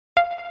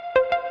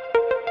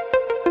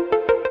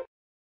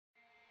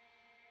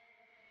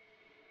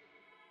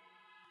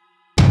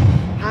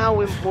how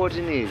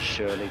important is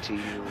Shirley to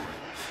you?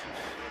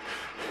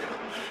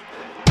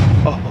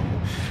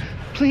 Oh,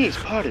 please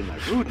pardon my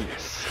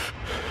rudeness.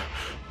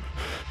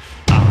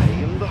 I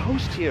am the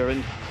host here,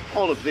 and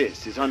all of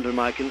this is under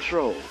my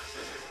control.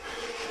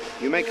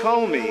 You may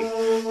call me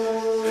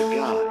the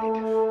guide.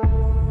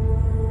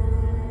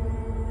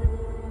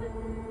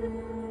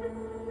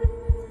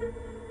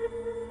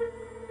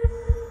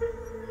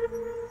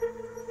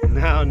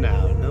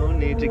 Now, no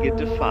need to get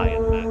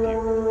defiant,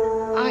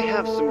 Matthew. I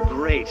have some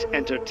great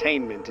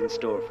entertainment in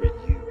store for you.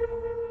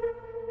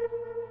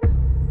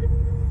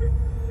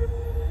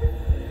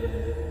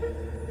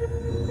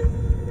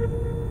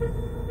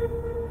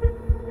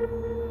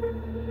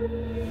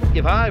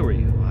 If I were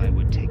you, I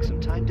would take some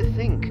time to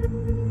think.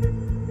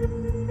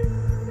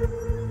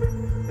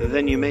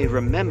 Then you may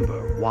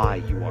remember why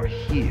you are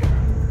here.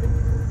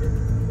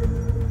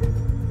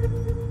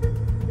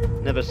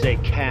 Never say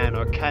can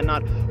or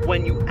cannot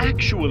when you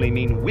actually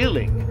mean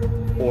willing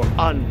or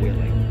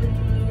unwilling.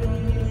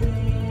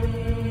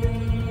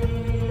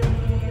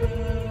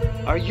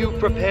 Are you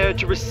prepared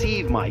to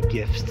receive my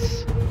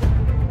gifts?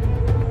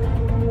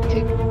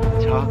 Tick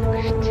tock,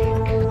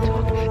 tick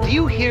tock. Do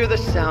you hear the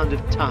sound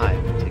of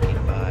time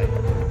ticking by?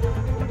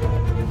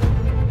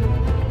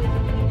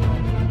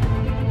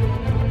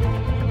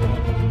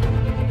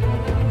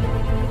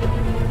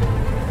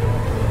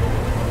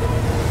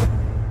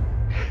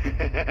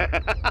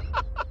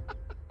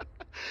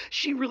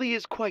 She really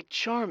is quite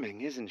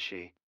charming, isn't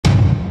she?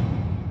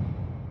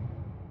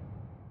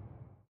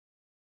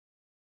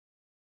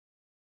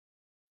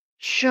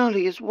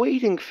 Shirley is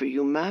waiting for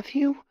you,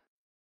 Matthew.